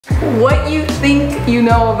What you think you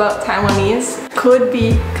know about Taiwanese could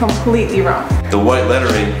be completely wrong. The white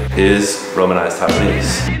lettering is Romanized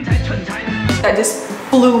Taiwanese. That just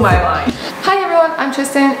blew my mind. Hi everyone, I'm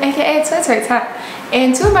Tristan, aka Chhoe Taigi.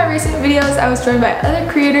 In two of my recent videos, I was joined by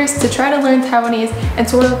other creators to try to learn Taiwanese in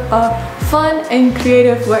sort of a fun and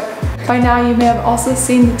creative way. By now, you may have also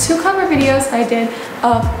seen the two cover videos I did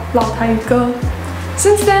of Lao Taigi.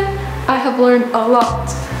 Since then, I have learned a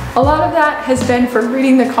lot. A lot of that has been for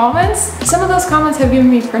reading the comments. Some of those comments have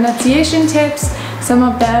given me pronunciation tips. Some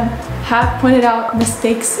of them have pointed out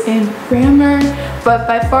mistakes in grammar. But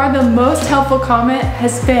by far the most helpful comment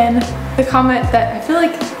has been the comment that I feel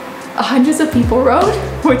like hundreds of people wrote,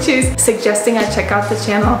 which is suggesting I check out the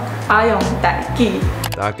channel Aiong Taigi.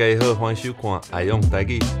 大家好，欢迎收看《Aiong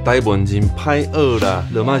Taigi》。台文真歹学啦，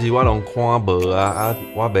落马是我拢看无啊，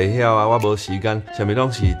我袂晓啊，我无时间，啥物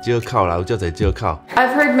拢是借口啦，有遮侪借口。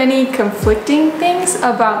I've heard many conflicting things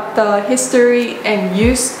about the history and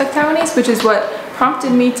use of Taiwanese, which is what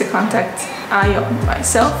prompted me to contact Aiong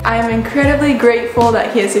myself. I am incredibly grateful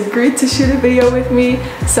that he has agreed to shoot a video with me.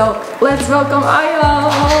 So let's welcome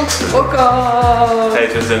Aiong. Welcome. Hey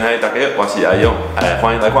Tristan, hey 大家好，我是Aiong，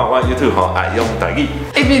欢迎来看我 YouTube 吼Aiong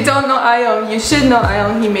Taigi。If you don't know Aiong, you should know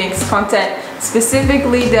Aiong. He makes content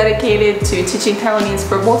specifically dedicated to teaching Taiwanese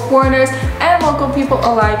for both foreigners and local people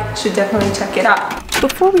alike. Should definitely check it out.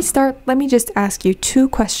 Before we start, let me just ask you two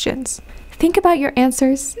questions. Think about your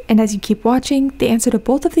answers, and as you keep watching, the answer to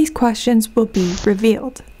both of these questions will be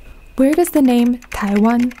revealed. Where does the name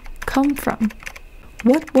Taiwan come from?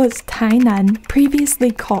 What was Tainan previously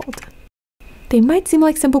called? They might seem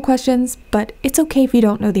like simple questions, but it's okay if you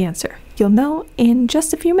don't know the answer. You'll know in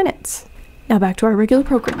just a few minutes. Now back to our regular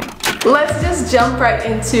programming. Let's just jump right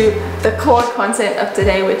into the core content of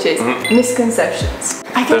today, which is misconceptions.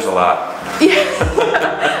 There's a lot.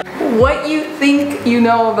 Yeah. What you think you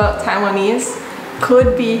know about Taiwanese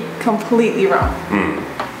could be completely wrong.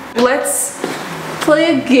 Let's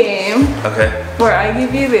play a game. Okay. Where I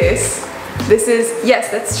give you this. This is, yes,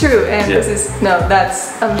 that's true, and this is, no,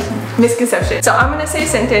 that's a misconception. So I'm gonna say a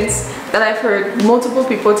sentence that I've heard multiple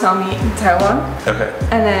people tell me in Taiwan. Okay.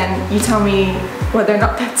 And then you tell me whether or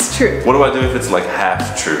not that's true. What do I do if it's like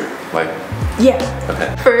half true? Like. Yeah.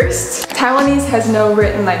 Okay. First, Taiwanese has no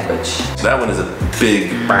written language. That one is a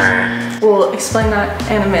big. We'll explain that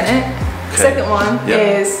in a minute. Okay. Second one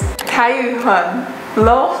is Taiyu Hun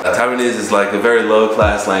Low. Taiwanese is like a very low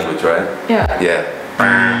class language, right? Yeah. Yeah.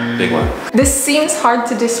 Big one. This seems hard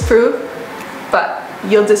to disprove, but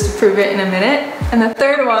you'll disprove it in a minute. And the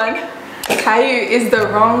third one, Taiyu is the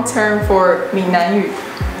wrong term for Minanyu.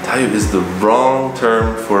 Taiyu is the wrong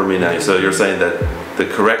term for Minanyu. So you're saying that the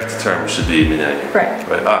correct term should be Minanyu. Right.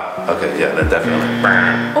 Right. Ah, okay, yeah, that definitely.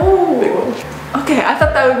 Oh. Okay, I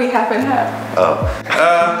thought that would be half and half. Oh.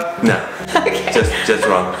 No. Okay. Just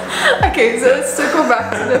wrong. Okay, so let's circle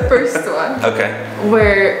back to the first one. Okay.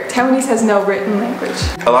 Where Taiwanese has no written language.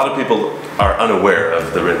 A lot of people are unaware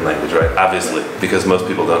of the written language, right? Obviously, because most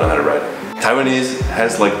people don't know how to write it. Taiwanese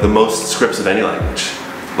has like the most scripts of any language.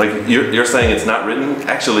 Like you're saying it's not written.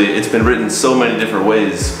 Actually, it's been written so many different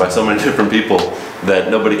ways by so many different people that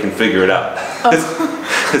nobody can figure it out.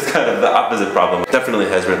 It's kind of the opposite problem. It definitely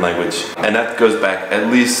has written language, and that goes back at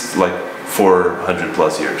least like 400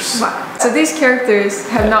 plus years. Wow. So these characters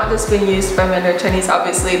have not just been used by Mandarin Chinese,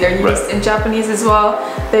 obviously. They're used in Japanese as well.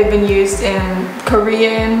 They've been used in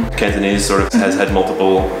Korean. Cantonese sort of has had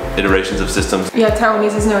multiple iterations of systems. Yeah,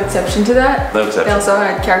 Taiwanese is no exception to that. No exception. They also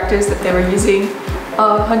had characters that they were using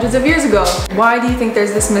hundreds of years ago. Why do you think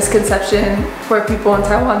there's this misconception where people in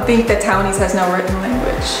Taiwan think that Taiwanese has no written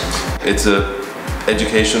language? It's a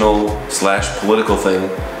educational / political thing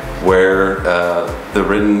where the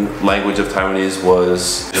written language of Taiwanese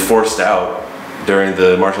was forced out during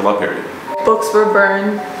the martial law period. Books were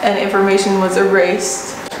burned and information was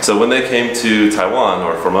erased. So when they came to Taiwan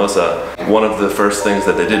or Formosa, one of the first things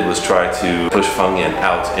that they did was try to push Fangyan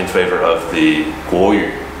out in favor of the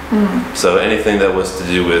Guoyu. So anything that was to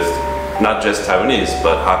do with not just Taiwanese,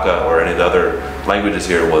 but Hakka or any of the other languages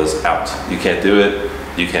here was out. You can't do it,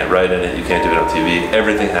 you can't write in it, you can't do it on TV.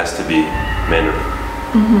 Everything has to be Mandarin.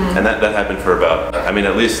 And that happened for about, I mean,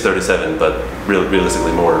 at least 37, but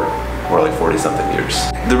realistically more like 40 something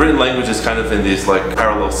years. The written language is kind of in these like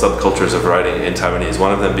parallel subcultures of writing in Taiwanese.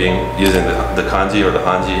 One of them being using the kanji or the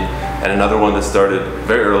hanji, and another one that started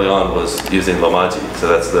very early on was using romaji. So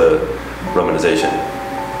that's the romanization.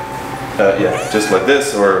 Yeah, just like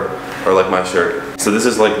this or like my shirt. So this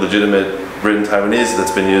is like legitimate written Taiwanese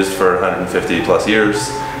that's been used for 150 plus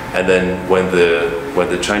years. And then when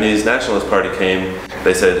the Chinese Nationalist Party came,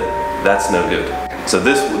 they said, that's no good. So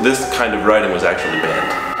this kind of writing was actually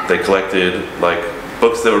banned. They collected like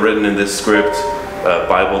books that were written in this script,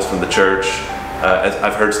 Bibles from the church.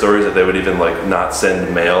 I've heard stories that they would even like not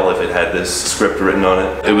send mail if it had this script written on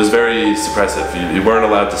it. It was very suppressive. You weren't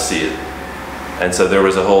allowed to see it. And so there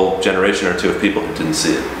was a whole generation or two of people who didn't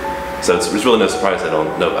see it. So it's really no surprise they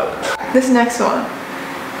don't know about it. This next one.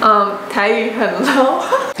 台语很 low.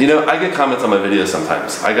 You know, I get comments on my videos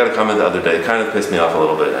sometimes. I got a comment the other day. It kind of pissed me off a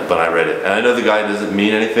little bit when I read it. And I know the guy doesn't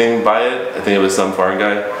mean anything by it. I think it was some foreign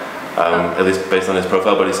guy, at least based on his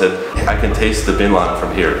profile. But he said, I can taste the binlan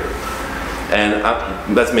from here. And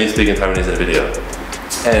that's me speaking Taiwanese in a video.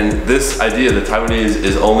 And this idea that Taiwanese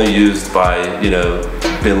is only used by, you know,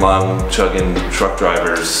 binlan chugging truck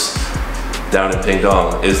drivers down in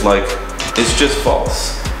Pingdong is like, it's just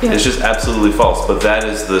false. Yeah. It's just absolutely false. But that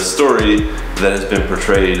is the story that has been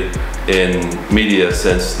portrayed in media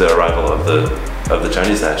since the arrival of the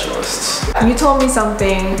Chinese nationalists. You told me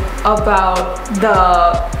something about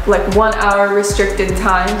the like 1 hour restricted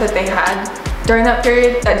time that they had during that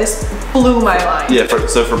period that just blew my mind. Yeah,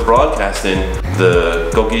 so for broadcasting, the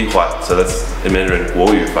Gogi Huat, so that's in Mandarin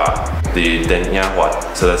Guoyu Fa, the Denya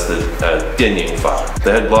Huat, so that's the Dianying Fa.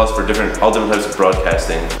 They had laws for all different types of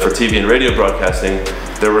broadcasting. For TV and radio broadcasting,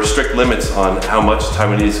 there were strict limits on how much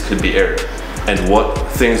Taiwanese could be aired and what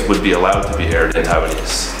things would be allowed to be aired in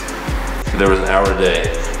Taiwanese. There was an hour a day,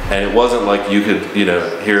 and it wasn't like you could, you know,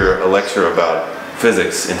 hear a lecture about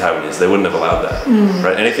physics in Taiwanese. They wouldn't have allowed that,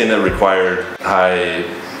 right? Anything that required high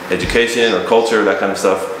education or culture, that kind of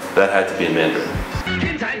stuff, that had to be in Mandarin.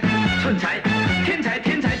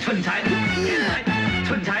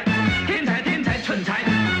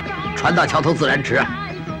 船到桥头自然直啊。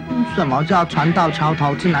什么叫船到桥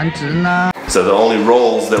头自然直呢？ So the only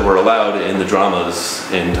roles that were allowed in the dramas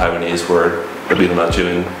in Taiwanese were the Bilunachu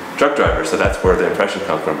and truck drivers. So that's where the impression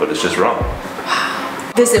comes from, but it's just wrong.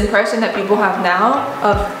 This impression that people have now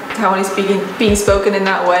of Taiwanese being spoken in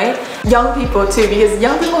that way, young people too, because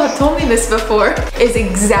young people have told me this before, is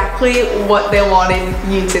exactly what they wanted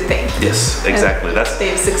you to think. Yes, exactly.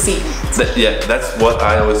 They've succeeded. Yeah, that's what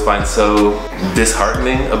I always find so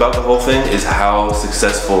disheartening about the whole thing, is how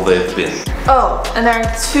successful they've been. Oh, and there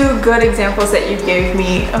are two good examples that you gave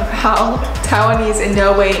me of how Taiwanese in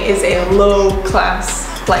no way is a low-class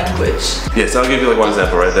language. Yeah, so I'll give you like one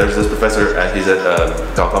example, right? There's this professor, he's at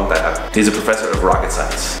Aiong Taigi. He's a professor of rocket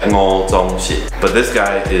science. But this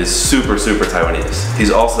guy is super Taiwanese.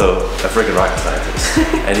 He's also a freaking rocket scientist.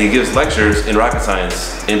 And he gives lectures in rocket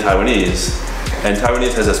science in Taiwanese. And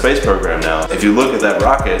Taiwanese has a space program now. If you look at that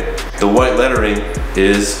rocket, the white lettering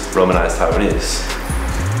is Romanized Taiwanese.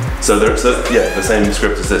 So yeah, the same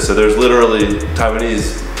script as this. So there's literally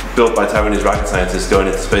Taiwanese built by Taiwanese rocket scientists going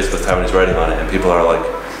into space with Taiwanese writing on it, and people are like,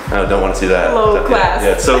 I don't want to see that. Low class.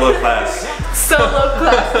 Yeah, it's so low class. So low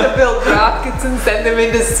class to build rockets and send them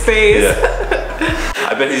into space. Yeah.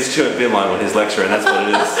 I bet he's chewing binlan when he's lecturing, that's what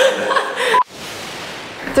it is.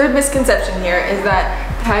 Third misconception here is that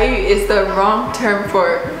Taiyu is the wrong term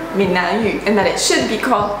for Minanyu, and that it should be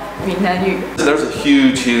called Minanyu. So there's a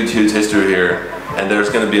huge history here. And there's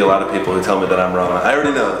going to be a lot of people who tell me that I'm wrong. I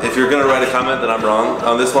already know. If you're going to write a comment that I'm wrong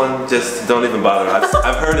on this one, just don't even bother.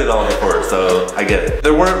 I've heard it all before, so I get it.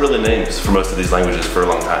 There weren't really names for most of these languages for a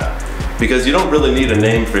long time. Because you don't really need a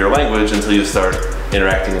name for your language until you start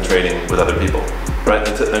interacting and trading with other people. Right?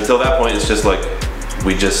 Until that point, it's just like,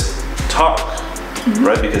 we just talk.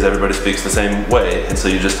 Right? Because everybody speaks the same way, and so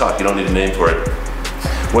you just talk. You don't need a name for it.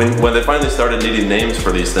 When they finally started needing names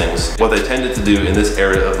for these things, what they tended to do in this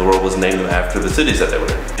area of the world was name them after the cities that they were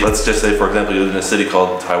in. Let's just say, for example, you live in a city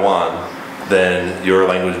called Taiwan, then your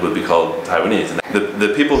language would be called Taiwanese.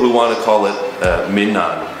 The people who want to call it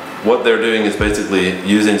Minnan, what they're doing is basically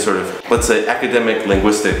using sort of, let's say, academic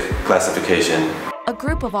linguistic classification. A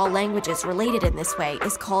group of all languages related in this way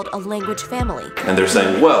is called a language family. And they're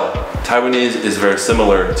saying, well, Taiwanese is very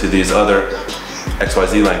similar to these other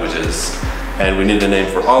XYZ languages, and we need a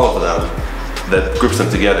name for all of them that groups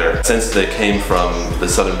them together. Since they came from the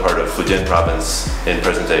southern part of Fujian province in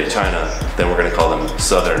present-day China, then we're going to call them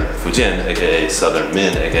Southern Fujian, aka Southern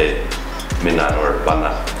Min, aka Minnan or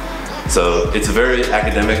Banna. So it's a very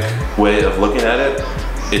academic way of looking at it.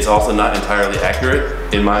 It's also not entirely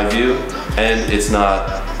accurate, in my view, and it's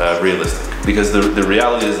not realistic. Because the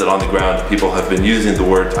reality is that on the ground, people have been using the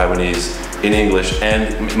word Taiwanese in English,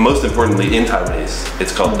 and most importantly in Taiwanese.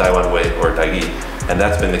 It's called Taiwan Wei or Taigi, and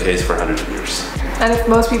that's been the case for hundreds of years. And if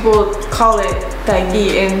most people call it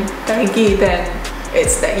Taigi in Taigi, then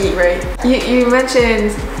it's Taigi, right? You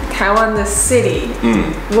mentioned Taiwan the city.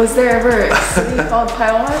 Was there ever a city called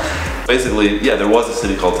Taiwan? Basically, yeah, there was a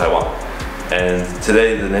city called Taiwan. And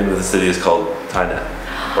today the name of the city is called Tainan,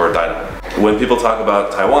 or Tainan. When people talk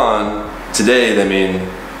about Taiwan, today they mean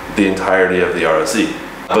the entirety of the ROC.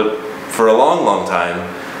 But for a long, long time,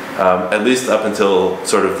 at least up until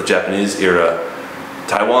sort of the Japanese era,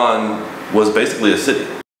 Taiwan was basically a city.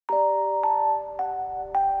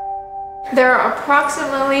 There are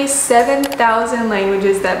approximately 7,000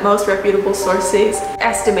 languages that most reputable sources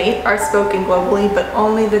estimate are spoken globally, but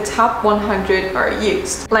only the top 100 are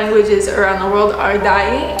used. Languages around the world are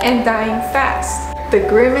dying and dying fast. The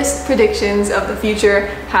grimmest predictions of the future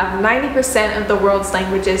have 90% of the world's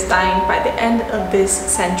languages dying by the end of this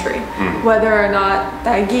century. Whether or not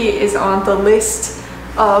Taigi is on the list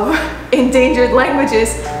of endangered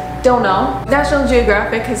languages, don't know. National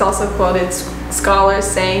Geographic has also quoted scholars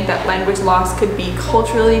saying that language loss could be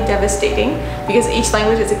culturally devastating because each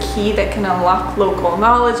language is a key that can unlock local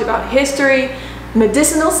knowledge about history,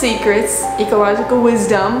 medicinal secrets, ecological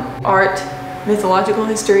wisdom, art, mythological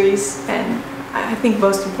histories, and I think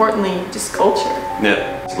most importantly, just culture.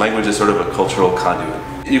 Yeah, language is sort of a cultural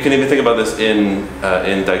conduit. You can even think about this in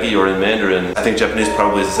Taigi or in Mandarin. I think Japanese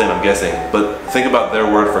probably is the same, I'm guessing, but think about their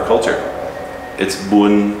word for culture. It's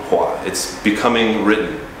bunhua. It's becoming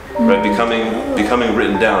written, right? Becoming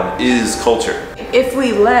written down is culture. If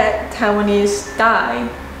we let Taiwanese die,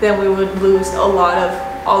 then we would lose a lot of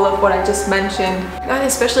all of what I just mentioned. That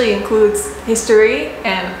especially includes history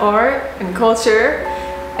and art and culture.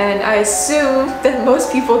 And I assume that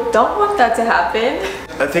most people don't want that to happen.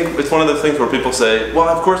 I think it's one of those things where people say, well,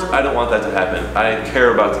 of course I don't want that to happen. I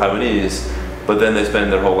care about Taiwanese, but then they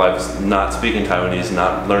spend their whole lives not speaking Taiwanese,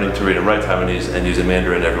 not learning to read and write Taiwanese, and using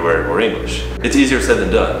Mandarin everywhere or English. It's easier said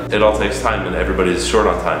than done. It all takes time and everybody's short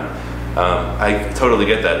on time. I totally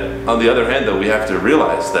get that. On the other hand though, we have to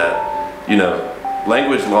realize that, you know,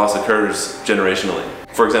 language loss occurs generationally.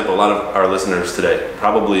 For example, a lot of our listeners today,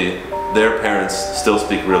 probably their parents still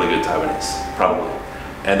speak really good Taiwanese, probably.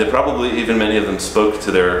 And they probably, even many of them, spoke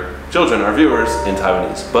to their children, our viewers, in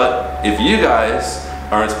Taiwanese. But if you guys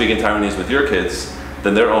aren't speaking Taiwanese with your kids,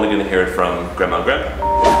 then they're only going to hear it from grandma and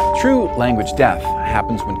grandpa. True language death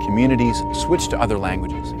happens when communities switch to other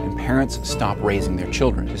languages and parents stop raising their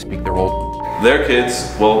children to speak their old ones. Their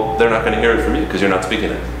kids, well, they're not going to hear it from you because you're not speaking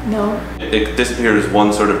it. No. It disappears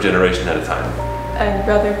one sort of generation at a time. And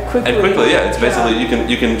rather quickly. And quickly, yeah. It's basically,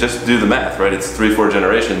 you can just do the math, right? It's 3-4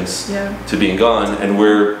 generations to being gone, and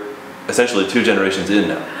we're essentially 2 generations in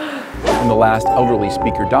now. When the last elderly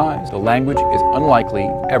speaker dies, the language is unlikely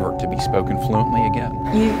ever to be spoken fluently again.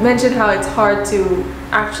 You mentioned how it's hard to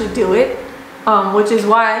actually do it, which is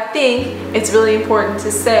why I think it's really important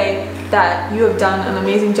to say that you have done an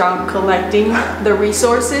amazing job collecting the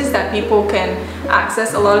resources that people can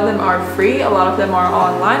access. A lot of them are free, a lot of them are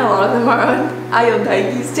online, a lot of them are on Aiong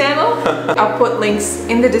Taigi's channel. I'll put links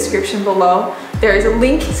in the description below. There is a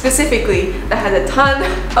link specifically that has a ton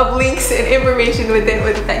of links and information within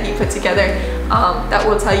that he put together that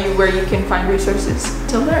will tell you where you can find resources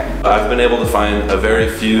to learn. I've been able to find a very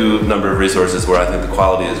few number of resources where I think the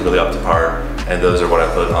quality is really up to par, and those are what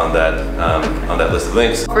I put on that list of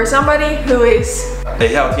links. For somebody who is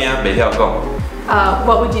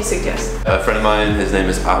what would you suggest? A friend of mine, his name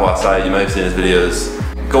is Ahua Sai, you might have seen his videos.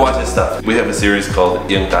 Go watch his stuff. We have a series called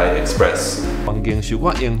Aiong Taigi Express.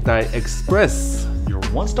 Aiong Taigi Express. Your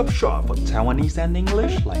one-stop shop for Taiwanese and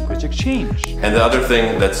English language exchange. And the other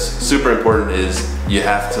thing that's super important is you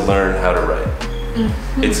have to learn how to write.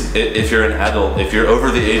 If you're an adult, if you're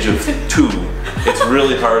over the age of 2, it's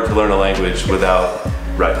really hard to learn a language without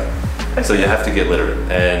writing. So you have to get literate.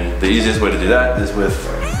 And the easiest way to do that is with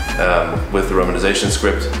the romanization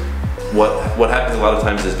script. What happens a lot of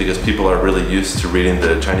times is because people are really used to reading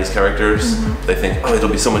the Chinese characters, they think, oh, it'll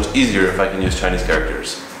be so much easier if I can use Chinese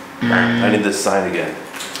characters. I need this sign again.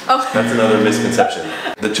 Oh. That's another misconception.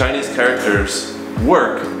 The Chinese characters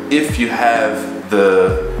work if you have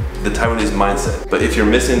the Taiwanese mindset. But if you're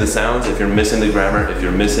missing the sounds, if you're missing the grammar, if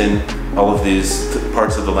you're missing all of these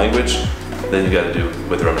parts of the language, then you gotta do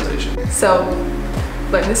with the romanization. So,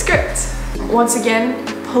 learn the script. Once again,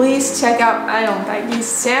 please check out Aiong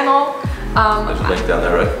Taigi's channel. There's a link down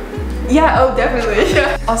there, right? Yeah, oh definitely.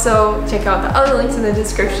 Yeah. Also, check out the other links in the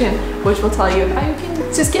description, which will tell you how you can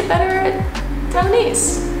just get better at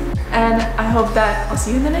Taiwanese. And I hope that I'll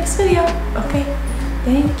see you in the next video. Okay,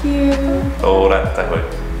 thank you. Alright, bye.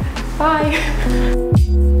 Bye.